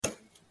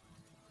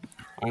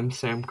I'm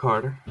Sam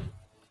Carter.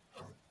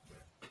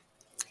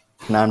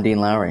 And I'm Dean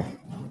Lowry.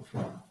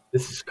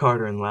 This is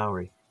Carter and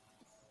Lowry.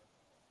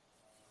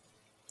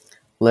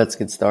 Let's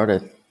get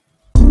started.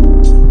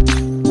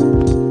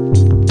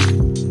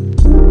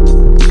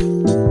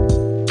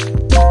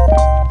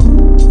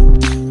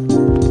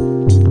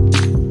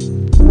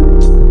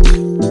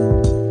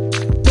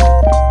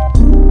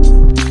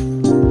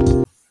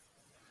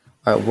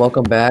 All right,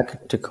 welcome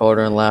back to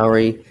Carter and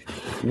Lowry.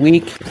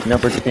 Week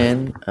number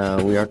 10.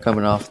 We are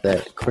coming off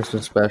that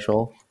Christmas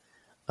special.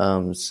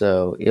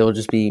 So it'll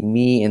just be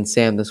me and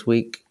Sam this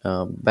week,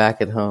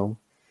 back at home.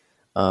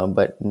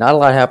 But not a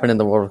lot happened in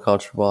the world of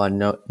college football. I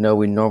know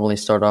we normally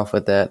start off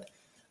with that.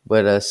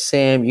 But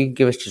Sam, you can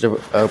give us just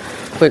a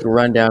quick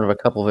rundown of a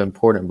couple of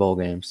important bowl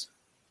games.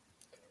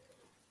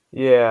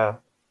 Yeah,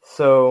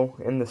 so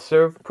in the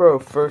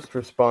ServPro First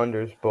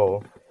Responders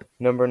Bowl,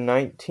 number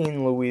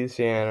 19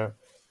 Louisiana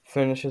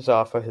finishes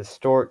off a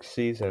historic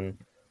season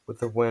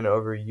with a win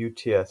over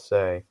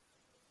UTSA.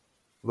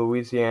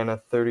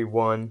 Louisiana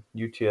 31,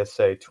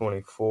 UTSA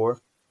 24,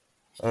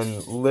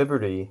 and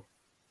Liberty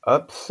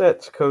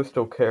upsets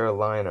Coastal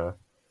Carolina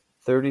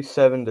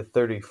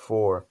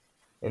 37-34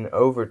 in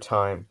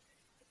overtime,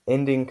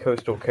 ending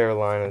Coastal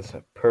Carolina's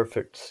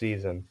perfect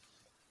season.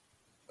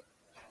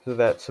 So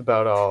that's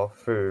about all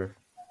for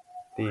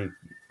the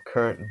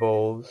current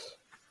bowls,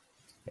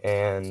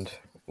 and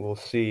we'll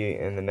see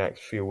in the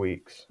next few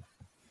weeks.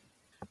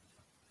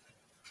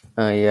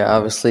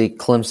 Obviously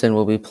Clemson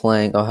will be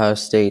playing Ohio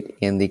State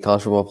in the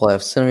college football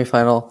playoff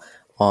semifinal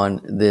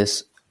on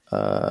this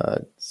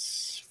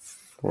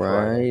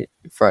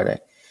Friday.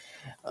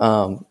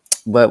 But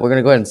we're going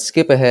to go ahead and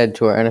skip ahead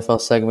to our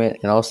NFL segment,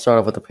 and I'll start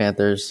off with the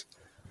Panthers.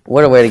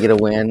 What a way to get a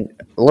win.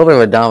 A little bit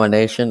of a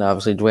domination.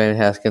 Obviously, Dwayne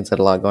Haskins had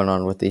a lot going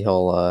on with the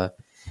whole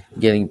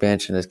getting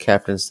benched and his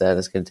captain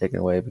status getting taken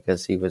away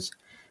because he was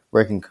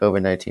breaking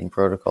COVID-19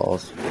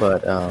 protocols.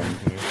 But,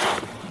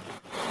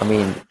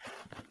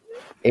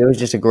 it was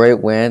just a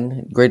great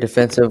win, great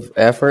defensive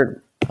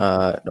effort,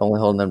 only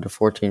holding them to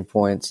 14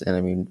 points.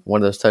 And, one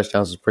of those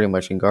touchdowns was pretty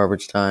much in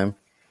garbage time.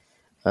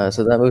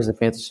 So that moves the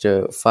Panthers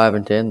to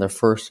 5-10, their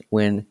first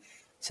win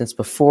since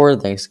before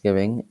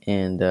Thanksgiving,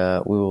 and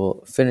we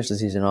will finish the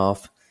season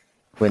off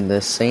when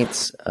the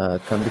Saints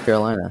come to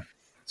Carolina.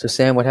 So,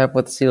 Sam, what happened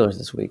with the Steelers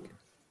this week?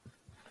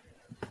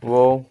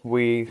 Well,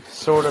 we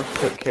sort of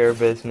took care of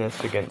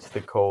business against the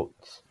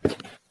Colts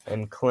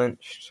and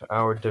clinched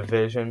our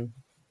division.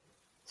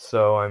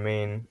 So,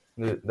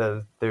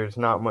 there's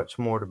not much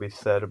more to be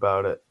said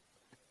about it,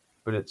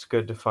 but it's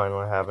good to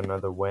finally have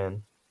another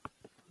win.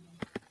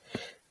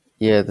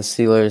 Yeah, the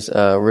Steelers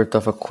ripped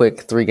off a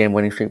quick 3-game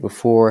winning streak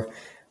before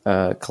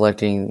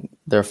collecting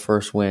their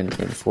first win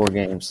in 4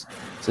 games.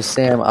 So,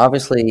 Sam,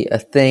 obviously a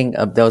thing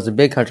that was a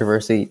big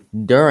controversy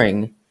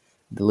during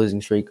the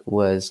losing streak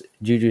was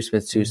Juju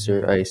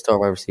Smith-Schuster, a star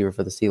wide receiver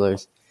for the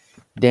Steelers,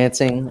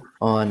 dancing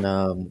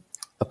on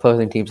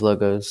opposing teams'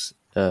 logos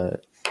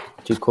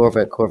to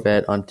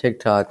Corvette on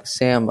TikTok.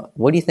 Sam,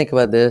 what do you think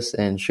about this,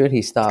 and should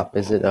he stop? Do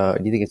you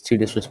think it's too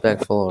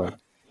disrespectful, or do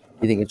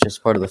you think it's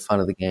just part of the fun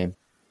of the game?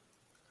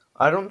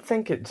 I don't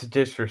think it's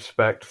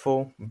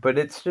disrespectful, but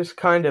it's just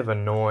kind of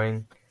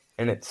annoying,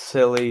 and it's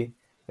silly.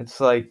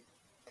 It's like,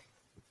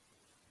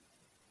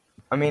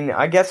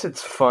 I guess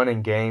it's fun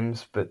in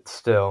games, but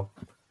still,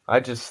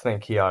 I just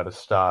think he ought to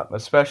stop,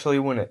 especially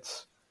when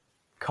it's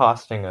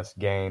costing us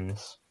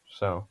games.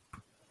 So,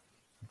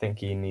 I think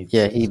he needs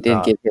Yeah, to he did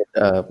stop. get hit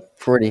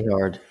pretty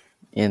hard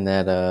in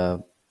that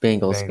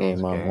Bengals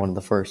game on one of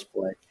the first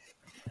play.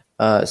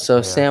 So,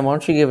 Yeah. Sam, why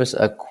don't you give us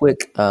a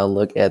quick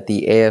look at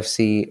the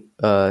AFC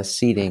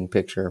seeding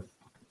picture?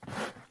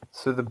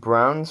 So the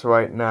Browns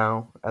right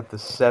now at the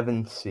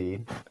 7th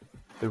seed,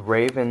 the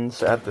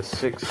Ravens at the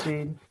 6th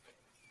seed,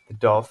 the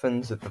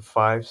Dolphins at the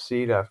 5th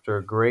seed after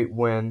a great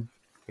win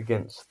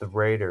against the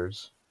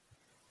Raiders,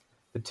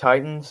 the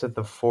Titans at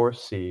the 4th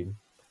seed,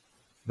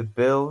 the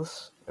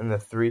Bills in the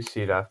 3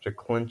 seed after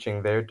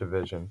clinching their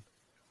division,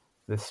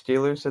 the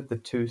Steelers at the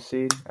 2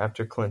 seed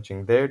after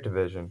clinching their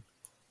division,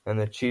 and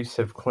the Chiefs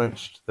have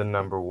clinched the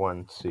number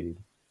 1 seed.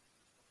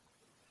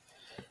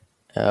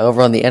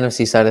 Over on the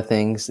NFC side of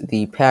things,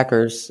 the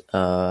Packers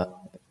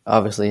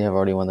obviously have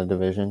already won the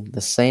division.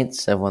 The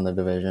Saints have won the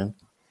division.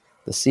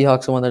 The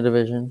Seahawks have won their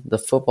division. The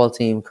football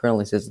team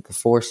currently sits at the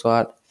 4th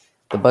spot.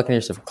 The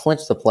Buccaneers have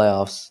clinched the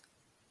playoffs.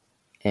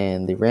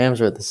 And the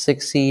Rams are at the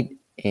 6th seed.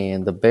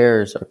 And the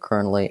Bears are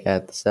currently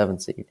at the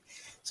 7th seed.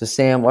 So,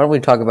 Sam, why don't we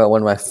talk about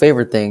one of my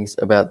favorite things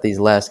about these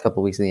last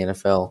couple of weeks in the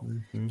NFL?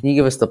 Mm-hmm. Can you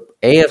give us the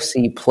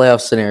AFC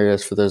playoff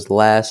scenarios for those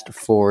last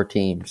 4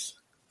 teams?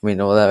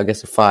 I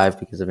guess 5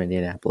 because of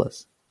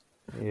Indianapolis.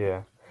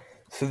 Yeah.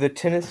 So the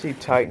Tennessee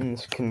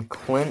Titans can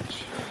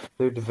clinch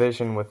their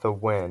division with a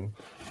win,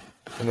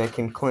 and they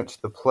can clinch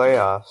the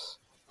playoffs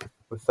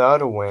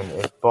without a win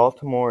if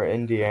Baltimore,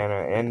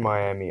 Indiana, and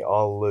Miami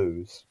all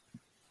lose.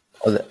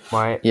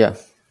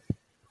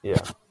 Yeah.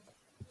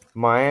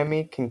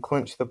 Miami can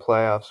clinch the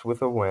playoffs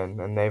with a win,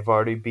 and they've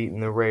already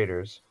beaten the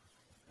Raiders.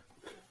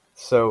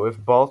 So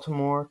if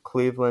Baltimore,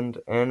 Cleveland,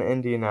 and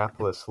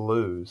Indianapolis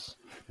lose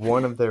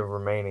one of their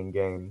remaining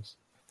games,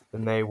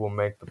 then they will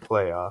make the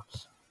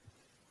playoffs.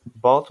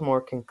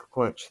 Baltimore can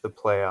clinch the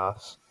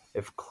playoffs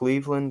if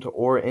Cleveland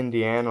or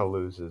Indiana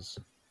loses,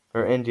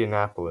 or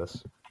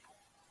Indianapolis.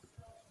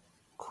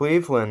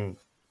 Cleveland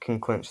can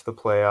clinch the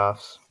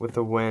playoffs with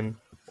a win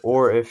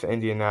or if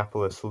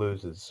Indianapolis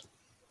loses.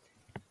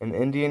 And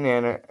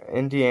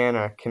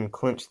Indiana can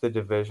clinch the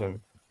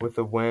division with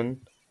a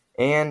win,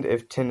 and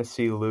if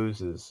Tennessee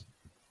loses,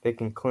 they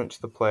can clinch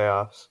the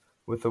playoffs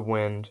with a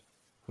win,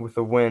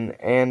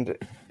 and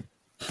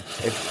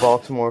if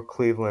Baltimore,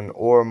 Cleveland,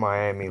 or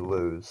Miami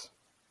lose.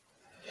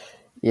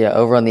 Yeah,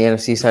 over on the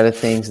NFC side of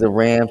things, the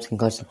Rams can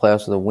clinch the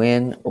playoffs with a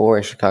win or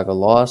a Chicago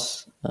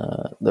loss.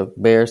 The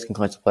Bears can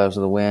clinch the playoffs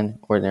with a win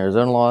or an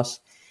Arizona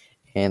loss.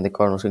 And the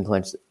Cardinals can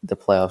clinch the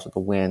playoffs with a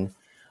win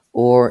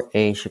or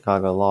a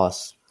Chicago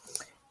loss.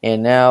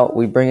 And now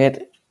we bring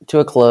it to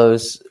a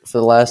close for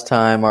the last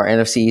time, our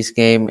NFC East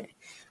game.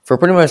 For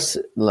pretty much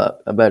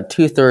about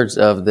 2/3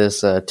 of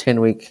this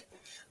 10-week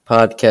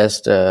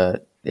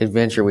podcast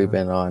adventure we've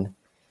been on,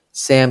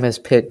 Sam has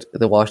picked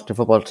the Washington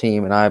football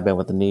team, and I've been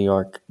with the New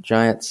York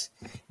Giants.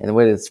 And the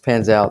way this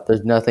pans out,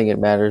 there's nothing that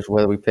matters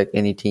whether we pick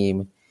any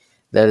team.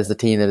 That is the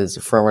team that is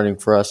front-running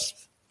for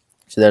us.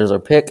 So that is our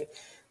pick.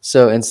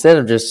 So instead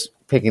of just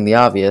picking the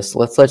obvious,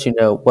 let's let you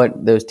know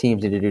what those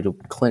teams need to do to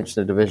clinch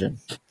the division.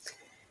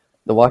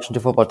 The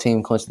Washington football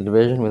team clinched the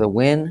division with a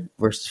win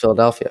versus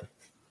Philadelphia.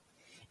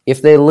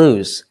 If they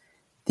lose,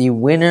 the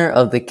winner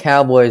of the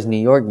Cowboys-New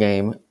York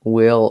game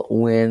will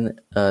win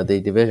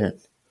the division.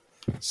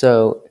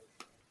 So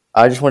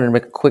I just wanted to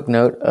make a quick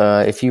note.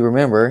 If you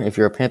remember, if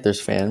you're a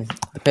Panthers fan,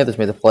 the Panthers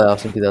made the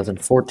playoffs in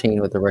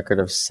 2014 with a record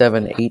of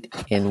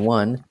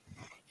 7-8-1,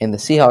 and the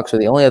Seahawks are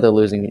the only other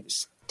losing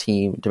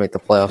team to make the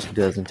playoffs in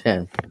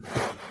 2010.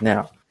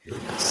 Now,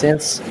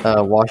 since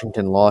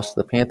Washington lost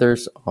to the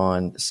Panthers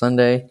on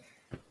Sunday,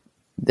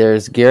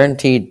 there's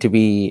guaranteed to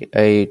be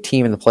a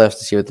team in the playoffs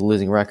this year with a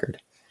losing record.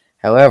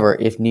 However,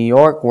 if New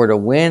York were to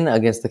win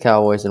against the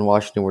Cowboys and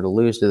Washington were to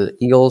lose to the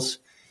Eagles,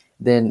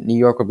 then New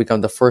York would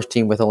become the first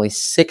team with only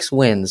 6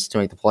 wins to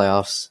make the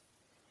playoffs.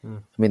 I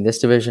mean, this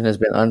division has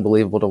been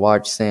unbelievable to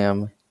watch,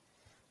 Sam.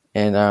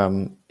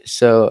 And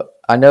so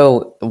I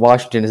know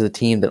Washington is a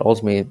team that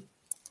ultimately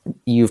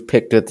you've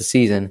picked at the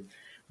season,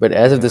 but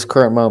as of this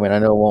current moment, I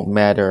know it won't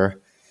matter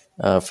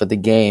for the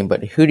game,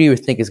 but who do you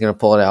think is going to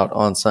pull it out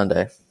on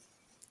Sunday?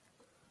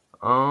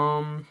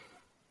 I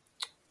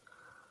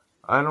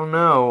don't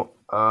know.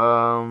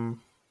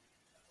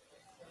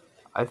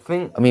 I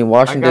mean,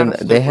 Washington,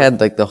 they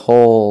had like the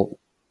whole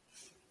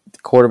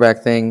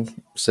quarterback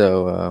thing,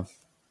 so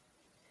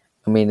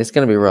it's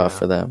going to be rough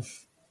for them.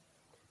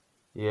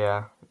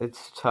 Yeah,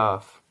 it's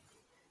tough.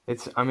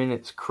 It's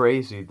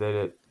crazy that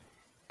it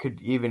could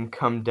even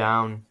come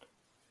down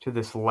to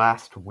this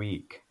last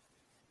week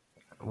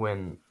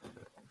when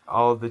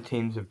all the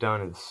teams have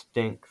done is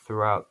stink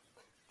throughout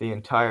the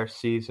entire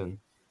season.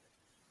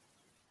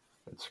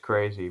 It's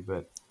crazy,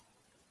 but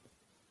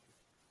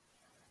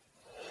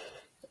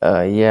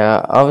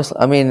yeah, obviously,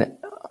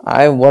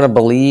 I want to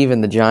believe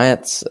in the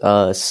Giants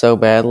so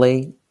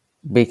badly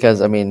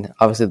because,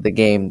 obviously the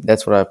game,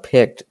 that's what I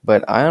picked,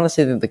 but I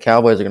honestly think the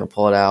Cowboys are going to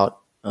pull it out.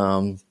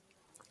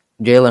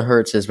 Jalen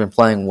Hurts has been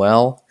playing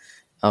well.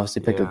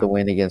 Obviously picked up the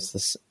win against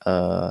this, is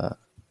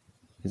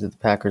it the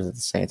Packers or the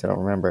Saints? I don't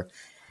remember.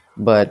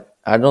 But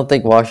I don't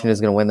think Washington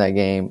is going to win that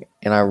game,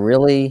 and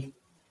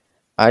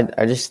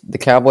the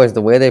Cowboys,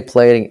 the way they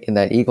played in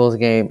that Eagles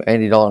game,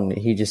 Andy Dalton,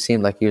 he just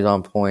seemed like he was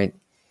on point.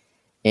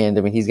 And,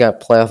 he's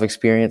got playoff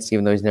experience,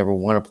 even though he's never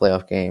won a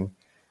playoff game.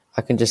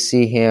 I can just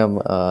see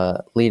him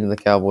leading the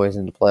Cowboys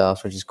into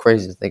playoffs, which is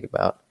crazy to think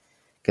about,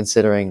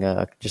 considering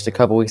just a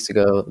couple weeks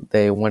ago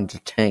they wanted to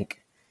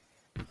tank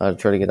to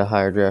try to get a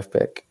higher draft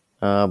pick.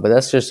 But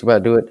that's just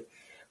about do it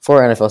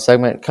for our NFL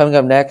segment. Coming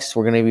up next,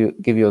 we're going to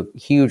give you a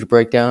huge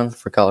breakdown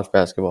for college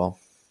basketball.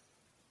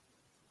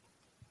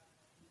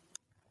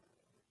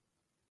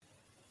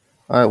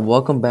 All right,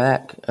 welcome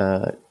back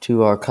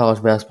to our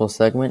college basketball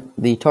segment.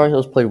 The Tar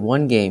Heels played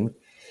one game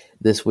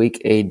this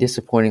week, a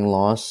disappointing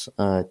loss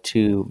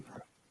to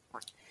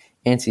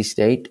NC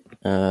State,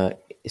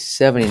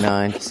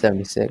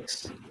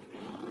 79-76.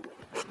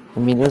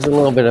 It was a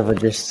little bit of it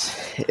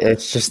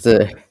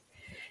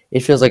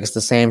feels like it's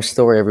the same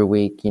story every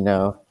week,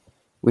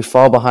 We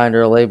fall behind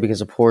early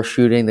because of poor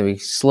shooting, then we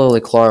slowly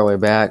claw our way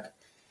back,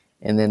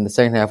 and then the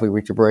second half we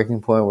reach a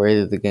breaking point where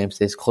either the game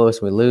stays close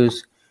and we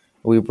lose,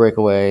 we break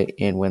away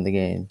and win the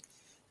game.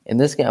 In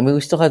this game, we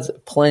still had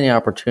plenty of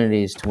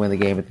opportunities to win the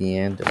game at the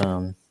end.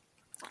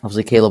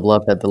 Obviously, Caleb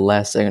Love had the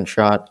last-second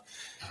shot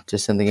to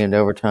send the game to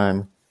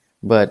overtime.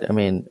 But,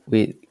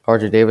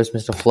 R.J. Davis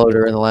missed a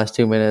floater in the last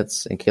 2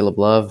 minutes, and Caleb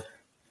Love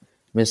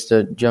missed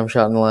a jump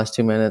shot in the last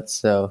 2 minutes.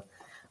 So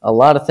a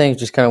lot of things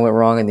just kind of went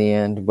wrong in the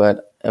end.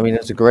 But, it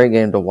was a great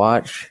game to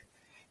watch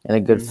and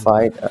a good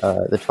fight.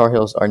 The Tar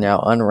Heels are now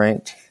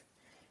unranked.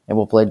 And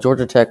we'll play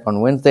Georgia Tech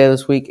on Wednesday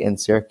this week and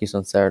Syracuse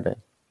on Saturday.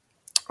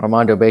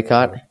 Armando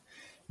Bacot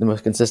the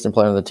most consistent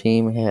player on the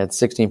team. He had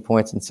 16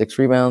 points and 6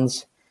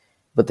 rebounds.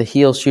 But the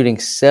Heels shooting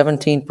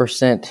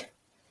 17%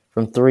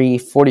 from three,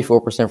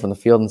 44% from the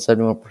field, and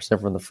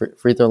 71% from the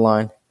free throw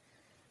line.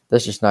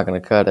 That's just not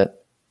going to cut it.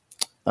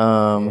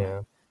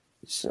 Yeah.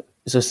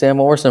 So, Sam,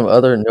 what were some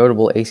other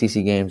notable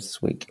ACC games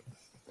this week?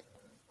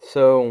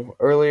 So,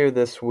 earlier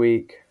this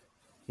week,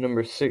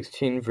 number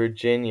 16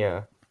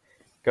 Virginia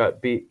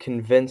got beat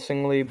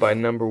convincingly by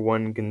number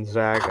 1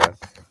 Gonzaga,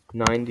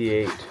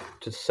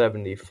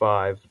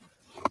 98-75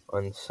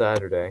 on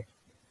Saturday.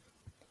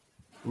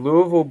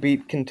 Louisville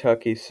beat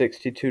Kentucky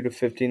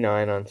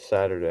 62-59 on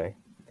Saturday,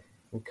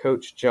 and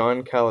coach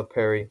John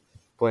Calipari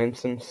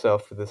blames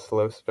himself for the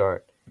slow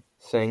start,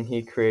 saying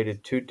he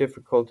created too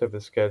difficult of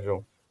a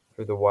schedule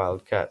for the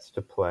Wildcats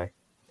to play.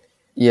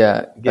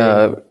 Yeah,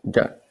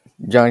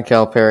 John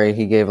Calipari,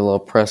 he gave a little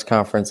press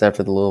conference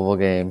after the Louisville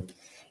game,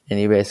 and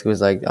he basically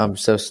was like, I'm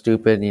so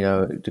stupid,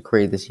 to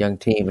create this young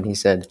team. And he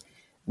said,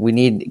 we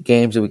need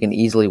games that we can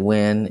easily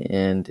win.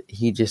 And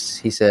he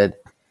said,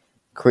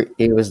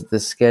 it was the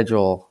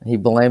schedule. He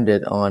blamed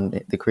it on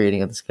the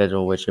creating of the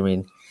schedule, which,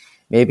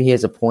 maybe he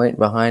has a point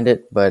behind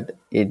it, but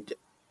I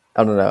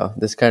don't know.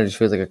 This kind of just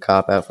feels like a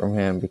cop-out from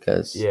him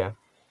because, Yeah,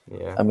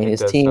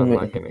 his does team, sound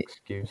like an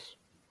excuse.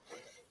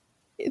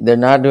 they're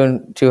not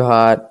doing too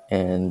hot,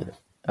 and,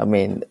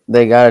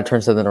 they got to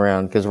turn something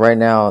around because right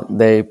now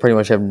they pretty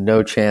much have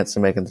no chance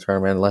of making the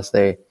tournament unless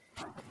they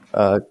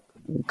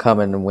come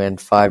in and win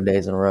 5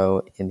 days in a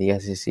row in the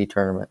SEC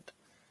tournament.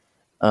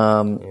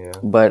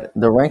 But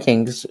the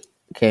rankings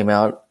came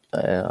out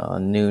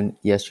on noon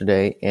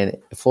yesterday, and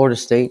Florida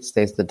State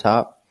stays at the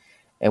top,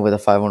 and with a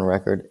 5-1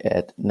 record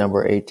at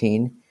number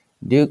 18.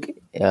 Duke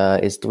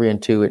is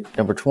 3-2 at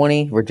number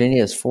 20.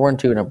 Virginia is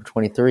 4-2 at number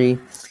 23,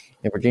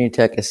 and Virginia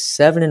Tech is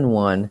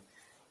 7-1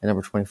 at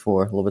number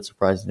 24. A little bit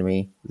surprising to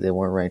me they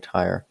weren't ranked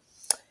higher.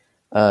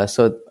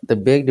 So the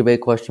big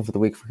debate question for the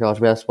week for college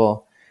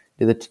basketball: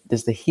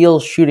 does the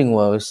Heels shooting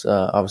woes,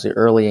 obviously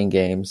early in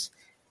games,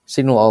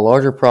 signal a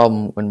larger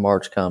problem when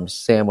March comes?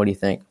 Sam, what do you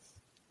think?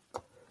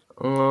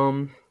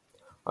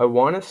 I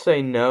want to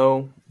say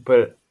no,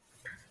 but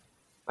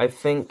I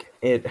think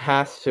it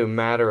has to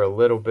matter a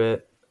little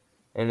bit,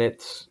 and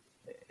it's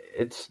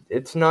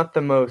not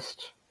the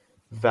most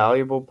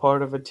valuable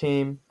part of a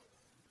team,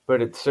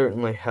 but it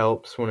certainly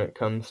helps when it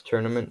comes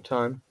tournament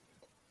time.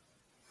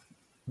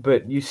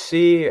 But you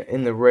see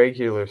in the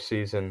regular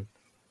season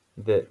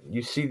that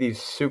you see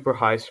these super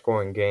high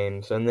scoring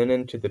games, and then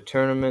into the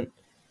tournament,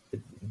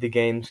 the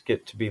games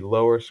get to be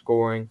lower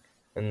scoring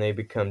and they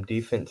become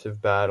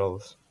defensive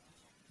battles.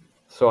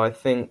 So I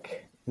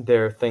think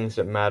there are things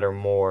that matter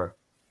more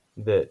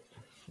that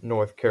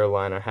North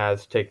Carolina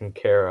has taken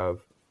care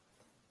of,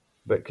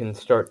 but can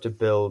start to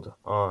build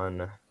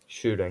on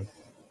shooting.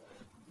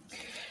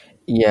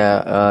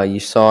 Yeah,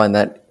 you saw in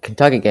that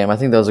Kentucky game, I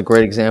think that was a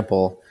great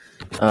example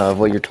of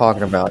what you're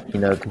talking about.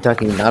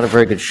 Kentucky, not a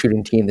very good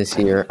shooting team this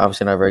year.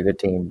 Obviously not a very good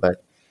team,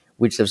 but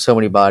we just have so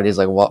many bodies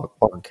like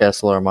Walker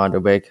Kessler, Armando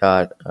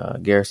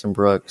Bacot, Garrison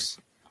Brooks.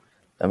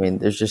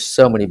 There's just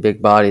so many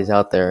big bodies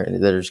out there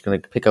that are just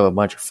going to pick up a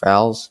bunch of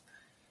fouls.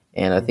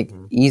 And I think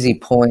easy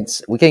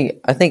points,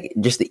 I think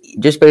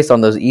just based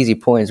on those easy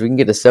points, we can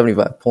get to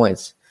 75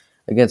 points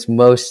against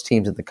most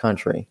teams in the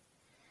country.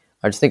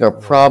 I just think our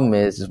problem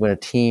is when a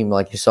team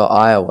like you saw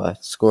Iowa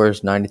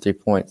scores 93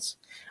 points.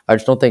 I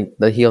just don't think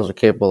the Heels are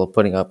capable of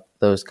putting up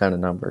those kind of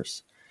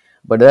numbers.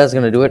 But that's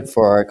going to do it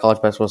for our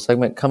college basketball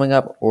segment. Coming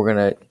up, we're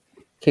going to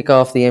kick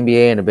off the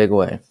NBA in a big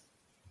way.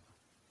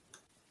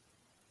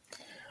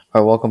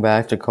 All right, welcome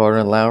back to Carter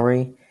and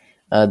Lowry.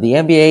 The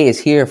NBA is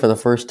here for the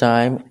first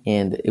time,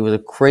 and it was a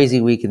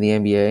crazy week in the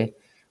NBA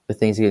with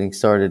things getting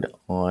started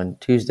on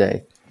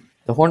Tuesday.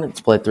 The Hornets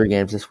played 3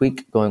 games this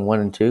week, going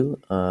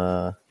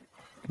 1-2.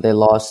 They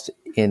lost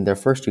in their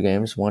first 2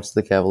 games, once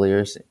to the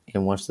Cavaliers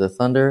and once to the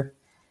Thunder,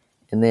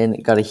 and then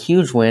got a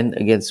huge win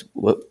against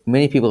what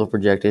many people have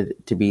projected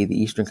to be the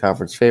Eastern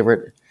Conference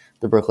favorite,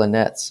 the Brooklyn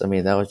Nets.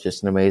 That was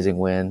just an amazing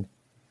win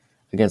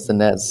against the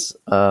Nets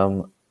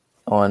on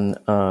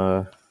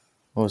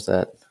what was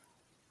that?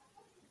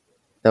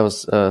 That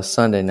was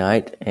Sunday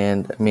night,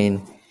 and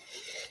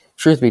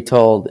truth be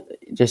told,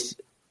 just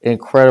an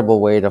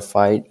incredible way to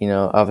fight.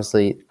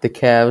 Obviously the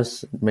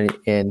Cavs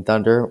and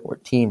Thunder were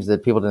teams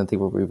that people didn't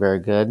think would be very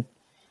good.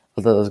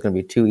 I thought it was going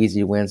to be 2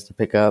 easy wins to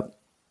pick up.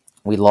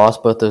 We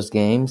lost both those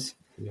games.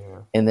 Yeah.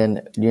 And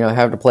then,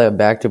 have to play a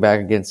back-to-back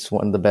against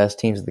one of the best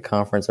teams in the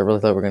conference. I really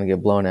thought we were going to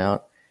get blown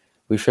out.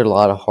 We showed a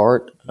lot of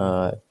heart.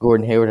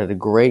 Gordon Hayward had a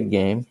great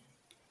game,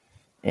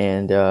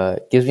 and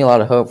gives me a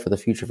lot of hope for the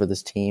future for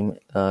this team.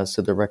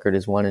 So the record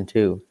is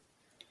 1-2.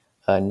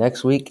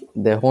 Next week,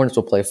 the Hornets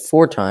will play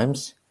 4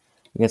 times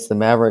against the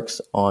Mavericks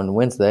on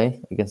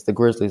Wednesday, against the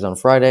Grizzlies on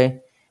Friday,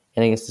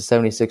 and against the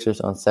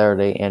 76ers on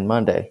Saturday and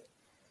Monday.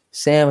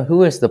 Sam,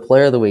 who is the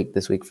player of the week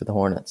this week for the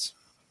Hornets?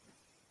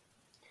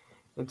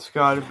 It's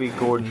got to be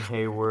Gordon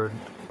Hayward,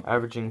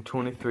 averaging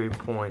 23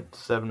 points,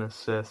 7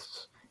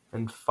 assists,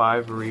 and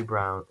 5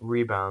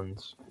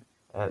 rebounds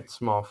at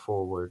small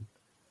forward.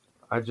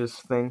 I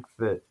just think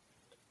that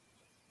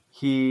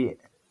he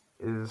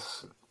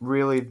is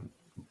really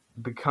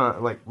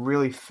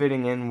really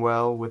fitting in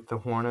well with the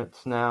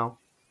Hornets now,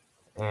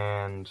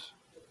 and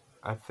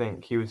I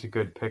think he was a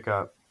good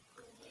pickup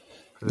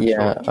for the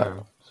Yeah, short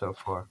term so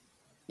far.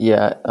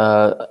 yeah.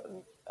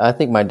 I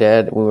think my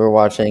dad, when we were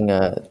watching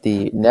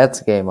the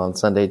Nets game on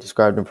Sunday,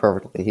 described him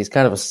perfectly. He's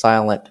kind of a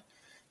silent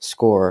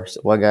scorer,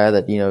 so one guy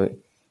that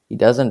he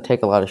doesn't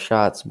take a lot of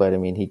shots, but I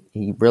mean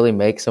he really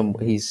makes them.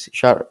 He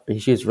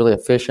shoots really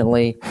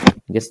efficiently,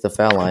 and gets to the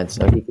foul line,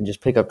 so he can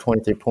just pick up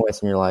 23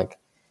 points, and you're like,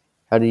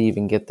 how did he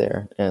even get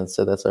there? And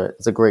so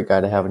it's a great guy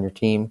to have on your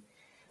team.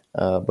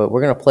 But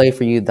we're gonna play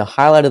for you the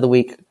highlight of the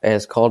week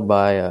as called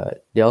by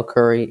Dale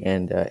Curry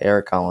and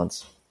Eric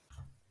Collins.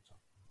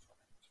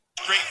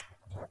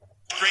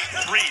 Great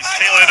threes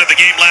tail end of the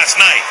game last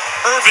night.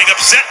 Irving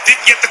upset,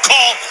 didn't get the call.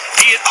 Oh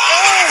my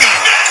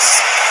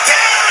goodness!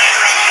 Terry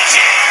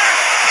Rozier!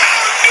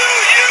 How do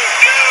you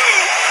do?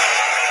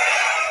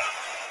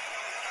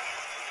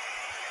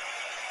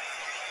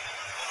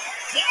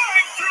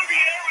 Flying through the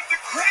air with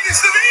the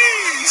greatest of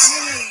ease!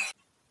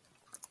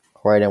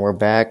 All right, and we're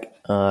back.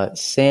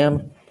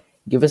 Sam,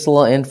 give us a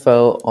little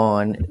info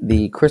on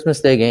the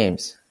Christmas Day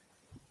games.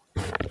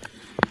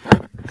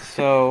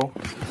 So,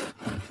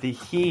 the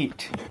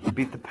Heat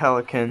beat the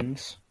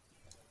Pelicans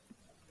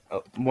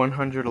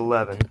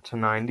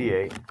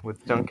 111-98,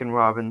 with Duncan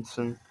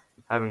Robinson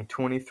having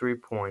 23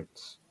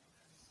 points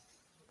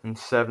and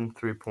 7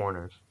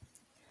 3-pointers.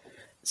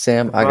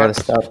 Sam, I got to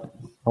stop.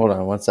 Hold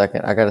on one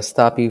second. I got to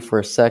stop you for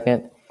a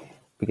second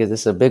because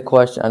this is a big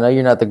question. I know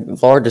you're not the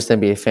largest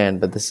NBA fan,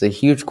 but this is a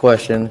huge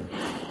question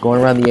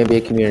going around the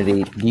NBA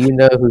community. Do you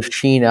know who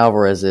Sheen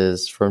Alvarez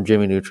is from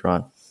Jimmy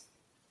Neutron?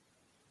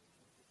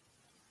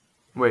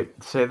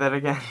 Wait, say that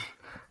again?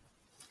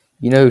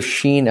 You know who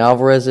Sheen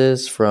Alvarez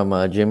is from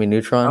Jimmy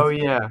Neutron? Oh,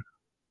 yeah.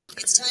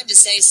 It's time to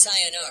say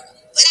sayonara.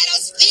 But I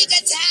don't speak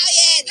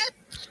Italian!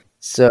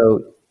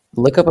 So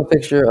look up a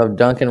picture of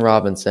Duncan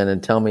Robinson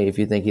and tell me if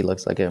you think he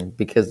looks like him.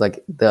 Because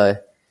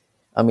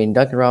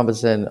Duncan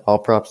Robinson, all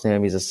props to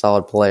him, he's a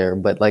solid player.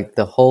 But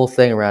the whole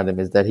thing around him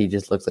is that he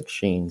just looks like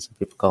Sheen. So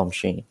people call him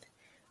Sheen.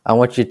 I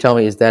want you to tell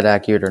me, is that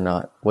accurate or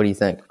not? What do you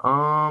think?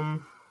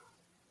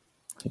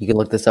 You can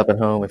look this up at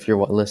home if you're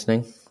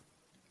listening.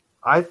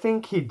 I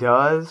think he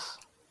does.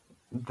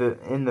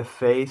 In the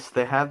face,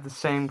 they have the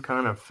same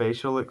kind of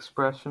facial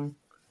expression,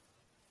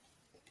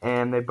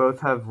 and they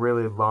both have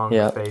really long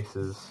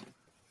faces.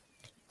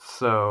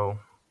 So,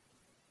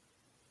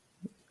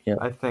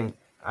 I think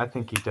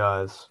he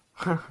does.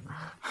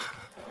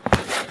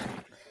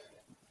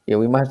 Yeah,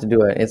 we might have to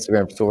do an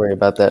Instagram story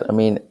about that. I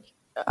mean,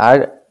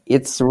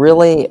 it's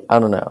really, I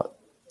don't know.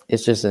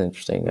 It's just an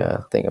interesting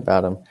thing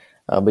about him.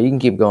 But you can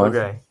keep going.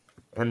 Okay,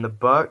 and the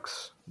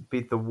Bucks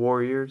beat the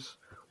Warriors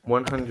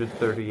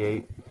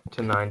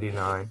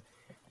 138-99.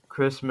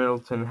 Chris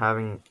Middleton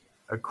having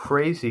a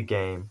crazy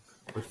game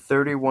with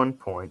 31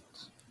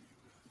 points.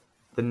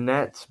 The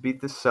Nets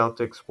beat the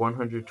Celtics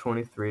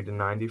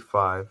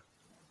 123-95.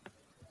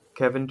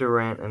 Kevin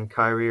Durant and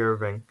Kyrie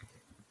Irving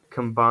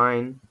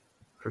combined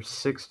for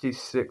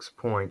 66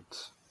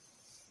 points,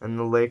 and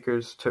the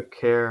Lakers took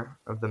care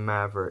of the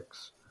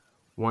Mavericks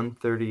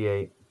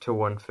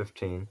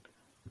 138-115.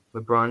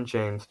 LeBron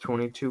James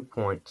 22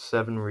 points,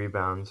 7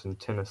 rebounds, and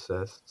 10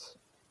 assists.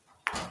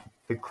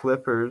 The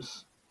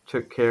Clippers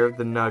took care of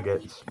the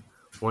Nuggets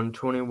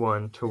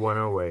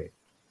 121-108,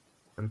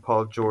 and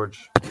Paul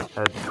George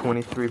had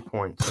 23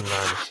 points and 9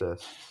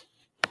 assists.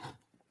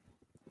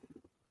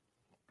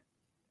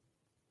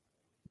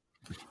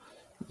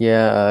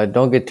 Yeah,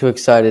 don't get too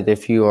excited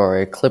if you are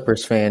a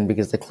Clippers fan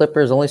because the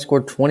Clippers only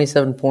scored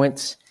 27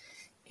 points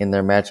in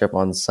their matchup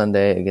on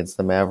Sunday against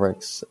the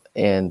Mavericks.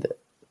 And,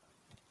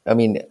 I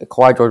mean,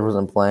 Kawhi George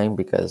wasn't playing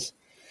because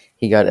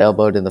he got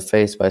elbowed in the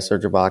face by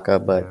Serge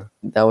Ibaka, but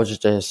that was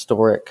just a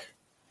historic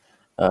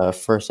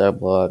first out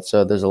blowout.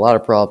 So there's a lot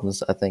of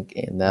problems, I think,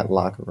 in that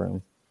locker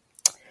room.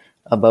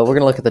 But we're going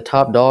to look at the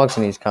top dogs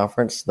in each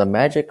conference. The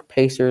Magic,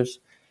 Pacers,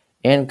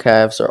 and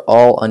Cavs are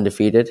all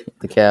undefeated.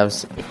 The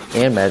Cavs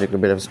and Magic are a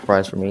bit of a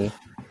surprise for me.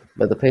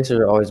 But the Pacers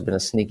have always been a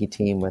sneaky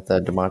team with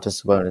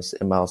Domantas Sabonis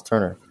and Miles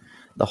Turner.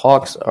 The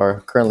Hawks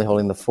are currently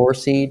holding the 4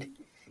 seed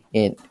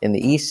in the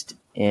East.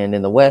 And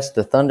in the West,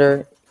 the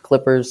Thunder,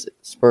 Clippers,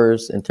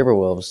 Spurs, and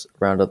Timberwolves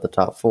round up the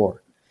top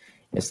 4.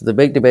 And so the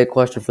big debate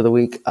question for the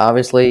week,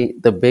 obviously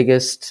the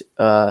biggest,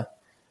 or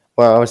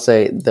I would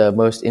say the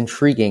most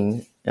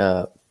intriguing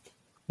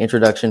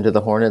introduction to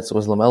the Hornets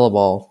was LaMelo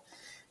Ball.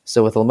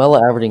 So with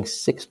LaMelo averaging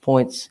 6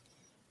 points,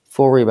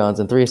 4 rebounds,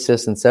 and 3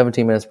 assists in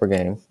 17 minutes per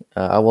game,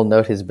 I will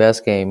note his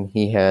best game,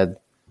 he had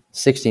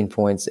 16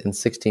 points in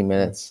 16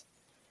 minutes.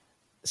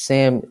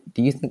 Sam,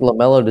 do you think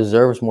LaMelo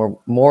deserves more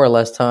or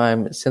less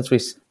time? Since we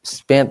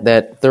spent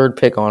that third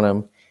pick on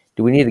him,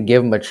 do we need to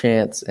give him a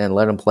chance and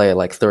let him play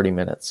 30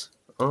 minutes?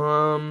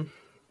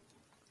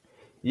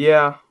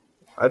 Yeah,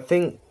 I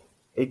think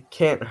it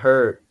can't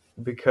hurt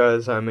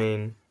because, I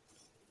mean,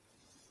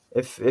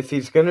 if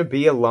he's going to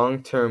be a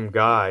long-term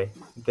guy,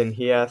 then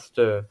he has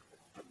to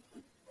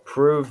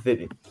prove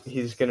that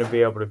he's going to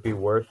be able to be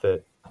worth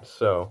it.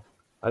 So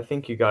I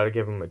think you got to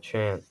give him a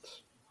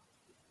chance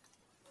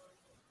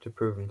to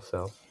prove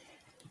himself.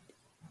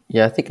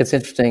 Yeah, I think it's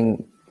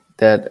interesting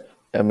that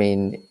I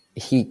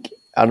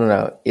don't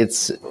know.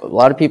 It's a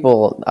lot of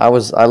people. I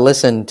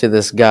listened to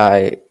this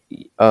guy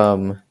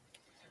on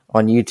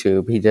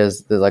YouTube. He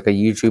does like a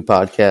YouTube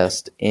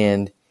podcast,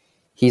 and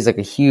he's like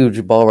a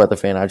huge Ball Brother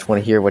fan. I just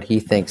want to hear what he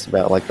thinks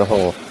about like the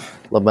whole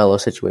LaMelo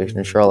situation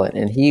in Charlotte.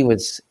 And he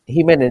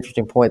made an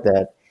interesting point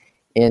that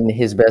in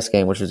his best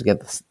game, which was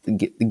against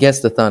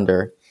the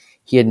Thunder,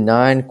 he had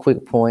 9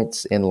 quick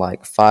points in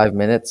like 5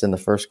 minutes in the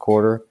first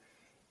quarter,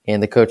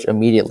 and the coach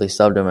immediately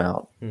subbed him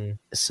out.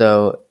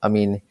 So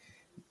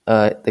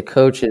the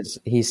coach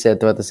he said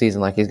throughout the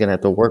season like he's going to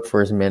have to work for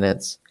his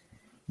minutes.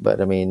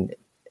 But I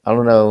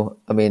don't know.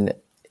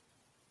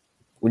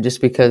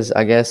 Just because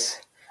I guess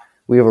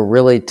we have a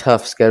really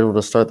tough schedule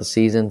to start the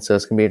season, so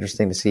it's going to be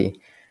interesting to see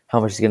how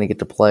much he's going to get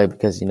to play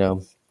because,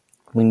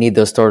 we need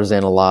those starters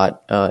in a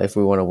lot if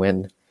we want to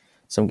win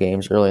some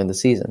games early in the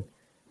season.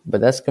 But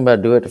that's going to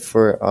about do it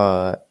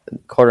for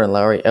Carter and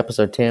Lowry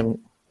episode 10.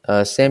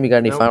 Sam, you got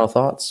any final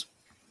thoughts?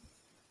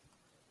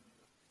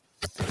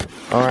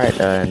 All right,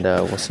 and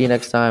we'll see you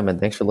next time, and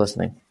thanks for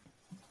listening.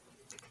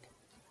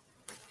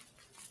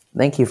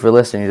 Thank you for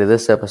listening to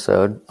this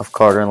episode of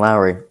Carter and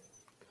Lowry.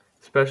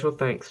 Special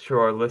thanks to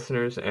our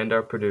listeners and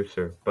our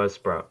producer, Buzz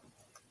Sprout.